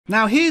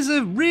Now here's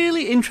a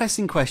really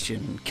interesting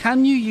question.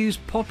 Can you use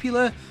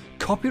popular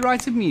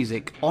copyrighted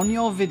music on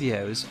your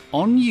videos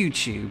on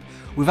YouTube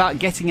without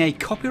getting a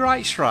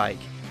copyright strike?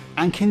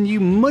 And can you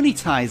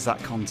monetize that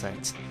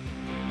content?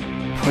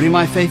 Putting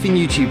my faith in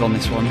YouTube on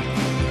this one.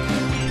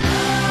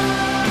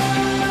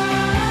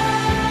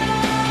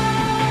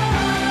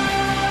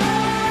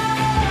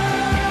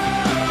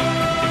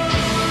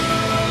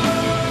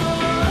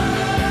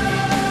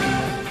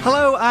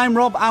 Hello, I'm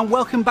Rob and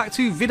welcome back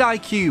to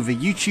vidIQ, the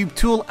YouTube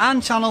tool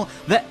and channel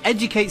that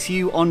educates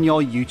you on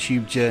your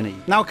YouTube journey.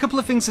 Now, a couple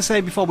of things to say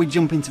before we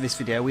jump into this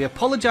video. We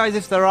apologise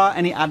if there are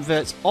any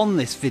adverts on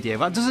this video.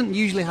 That doesn't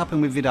usually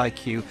happen with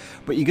vidIQ,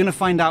 but you're going to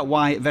find out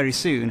why very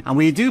soon. And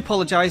we do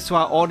apologise to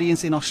our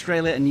audience in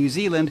Australia and New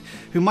Zealand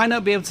who might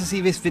not be able to see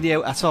this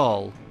video at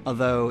all,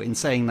 although in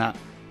saying that,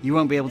 you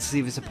won't be able to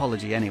see this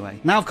apology anyway.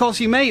 Now, of course,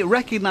 you may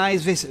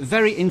recognise this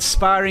very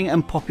inspiring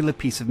and popular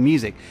piece of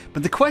music,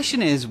 but the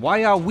question is,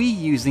 why are we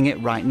using it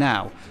right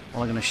now?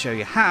 Well, I'm going to show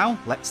you how.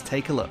 Let's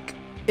take a look.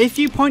 If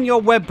you point your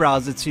web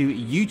browser to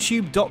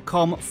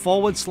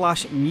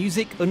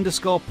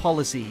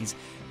youtube.com/music_policies,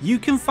 you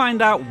can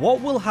find out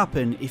what will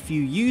happen if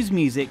you use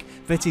music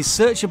that is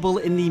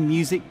searchable in the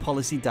music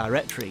policy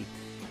directory.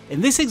 In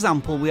this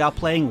example, we are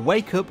playing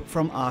Wake Up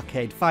from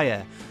Arcade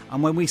Fire,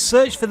 and when we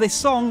search for this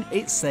song,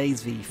 it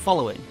says the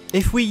following.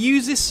 If we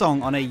use this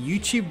song on a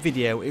YouTube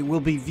video, it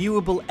will be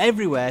viewable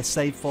everywhere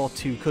save for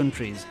two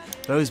countries,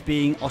 those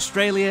being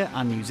Australia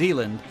and New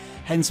Zealand,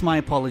 hence my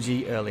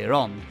apology earlier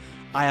on.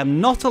 I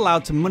am not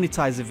allowed to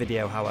monetize the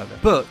video, however.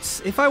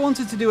 But if I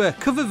wanted to do a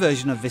cover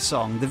version of this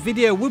song, the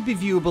video would be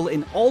viewable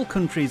in all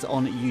countries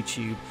on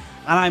YouTube,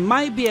 and I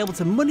might be able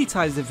to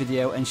monetize the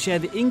video and share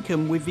the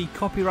income with the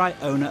copyright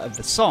owner of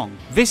the song.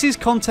 This is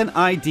Content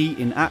ID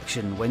in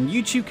action. When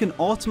YouTube can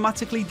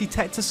automatically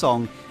detect a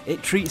song,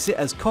 it treats it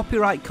as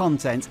copyright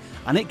content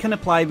and it can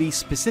apply the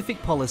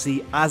specific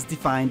policy as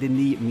defined in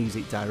the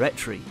music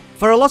directory.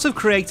 For a lot of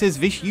creators,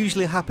 this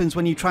usually happens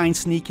when you try and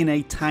sneak in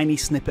a tiny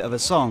snippet of a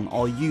song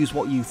or use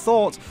what you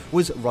thought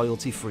was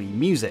royalty-free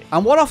music.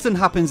 And what often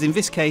happens in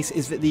this case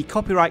is that the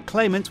copyright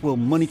claimant will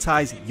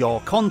monetize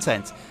your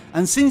content.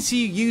 And since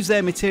you use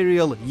their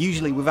material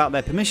usually without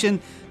their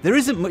permission, there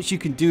isn't much you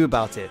can do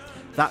about it.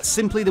 That's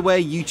simply the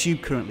way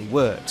YouTube currently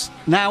works.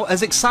 Now,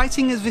 as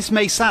exciting as this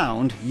may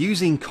sound,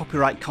 using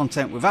copyright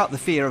content without the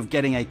fear of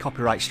getting a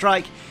copyright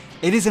strike,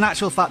 it is in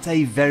actual fact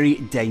a very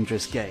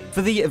dangerous game.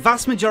 For the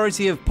vast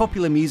majority of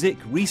popular music,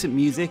 recent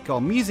music,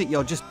 or music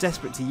you're just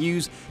desperate to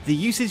use, the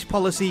usage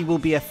policy will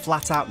be a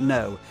flat out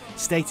no,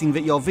 stating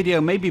that your video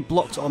may be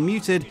blocked or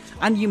muted,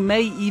 and you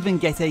may even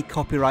get a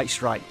copyright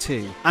strike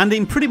too. And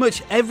in pretty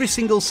much every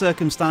single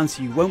circumstance,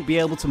 you won't be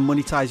able to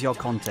monetize your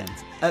content.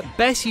 At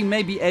best, you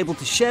may be able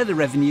to share the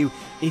revenue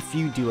if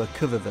you do a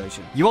cover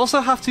version. You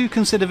also have to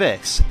consider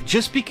this.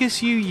 Just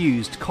because you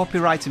used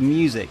copyrighted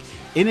music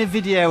in a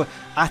video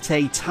at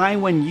a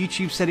time when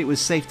YouTube said it was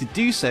safe to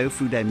do so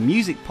through their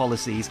music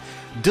policies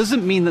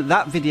doesn't mean that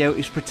that video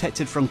is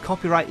protected from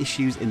copyright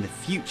issues in the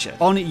future.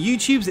 On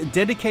YouTube's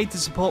dedicated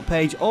support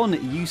page on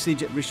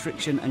usage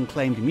restriction and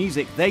claimed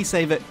music, they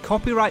say that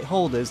copyright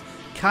holders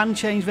can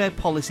change their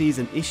policies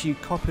and issue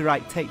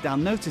copyright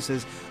takedown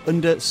notices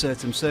under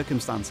certain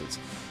circumstances.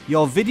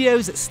 Your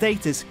video's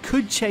status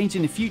could change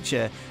in the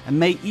future and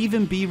may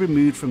even be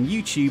removed from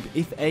YouTube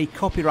if a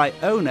copyright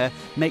owner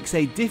makes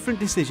a different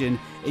decision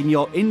in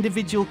your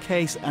individual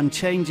case and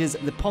changes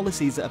the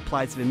policies that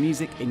apply to the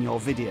music in your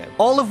video.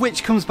 All of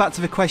which comes back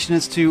to the question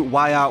as to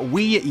why are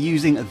we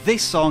using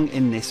this song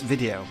in this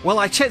video? Well,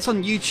 I checked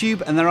on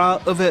YouTube and there are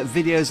other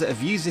videos that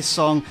have used this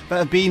song that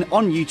have been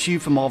on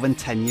YouTube for more than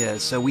 10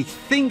 years, so we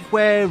think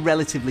we're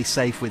relatively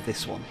safe with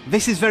this one.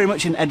 This is very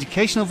much an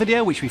educational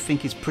video, which we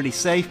think is pretty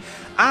safe,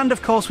 and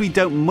of course we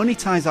don't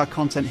monetize our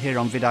content here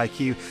on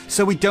vidIQ,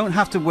 so we don't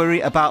have to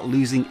worry about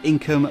losing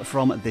income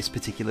from this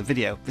particular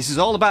video. This is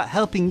all about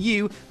helping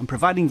you and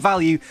providing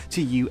value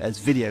to you as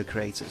video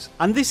creators.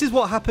 And this is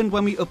what happened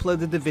when we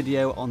uploaded the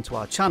video onto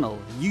our channel.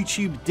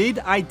 YouTube did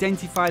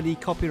identify the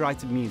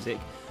copyrighted music,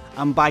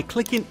 and by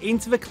clicking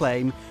into the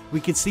claim, we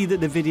could see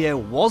that the video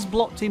was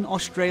blocked in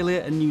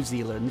Australia and New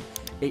Zealand.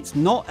 It's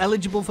not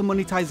eligible for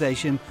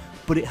monetization,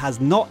 but it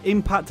has not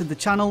impacted the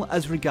channel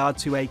as regard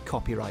to a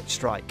copyright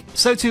strike.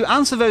 So to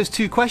answer those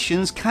two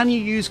questions, can you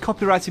use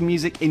copyrighted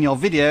music in your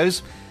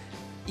videos?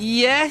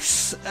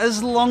 Yes,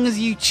 as long as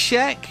you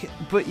check,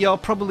 but you're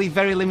probably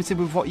very limited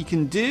with what you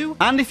can do.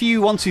 And if you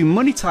want to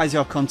monetize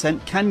your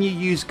content, can you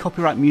use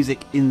copyright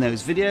music in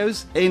those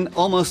videos? In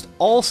almost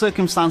all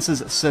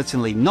circumstances,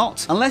 certainly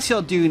not, unless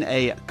you're doing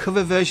a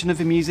cover version of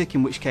the music,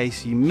 in which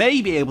case you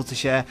may be able to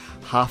share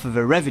half of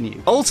the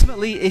revenue.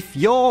 Ultimately, if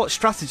your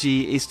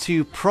strategy is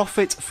to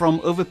profit from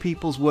other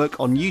people's work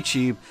on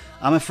YouTube,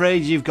 I'm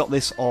afraid you've got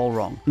this all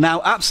wrong.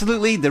 Now,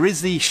 absolutely, there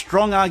is the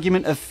strong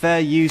argument of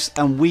fair use,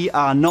 and we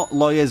are not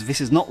lawyers lawyers,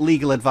 this is not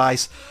legal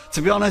advice.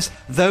 To be honest,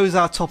 those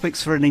are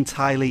topics for an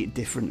entirely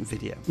different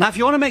video. Now, if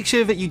you want to make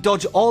sure that you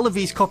dodge all of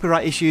these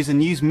copyright issues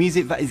and use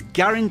music that is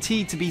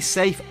guaranteed to be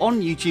safe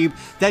on YouTube,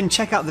 then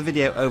check out the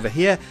video over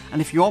here. And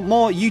if you want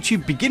more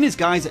YouTube beginners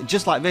guides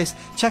just like this,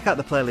 check out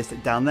the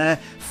playlist down there.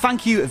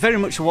 Thank you very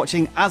much for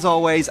watching as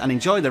always, and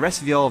enjoy the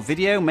rest of your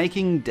video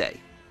making day.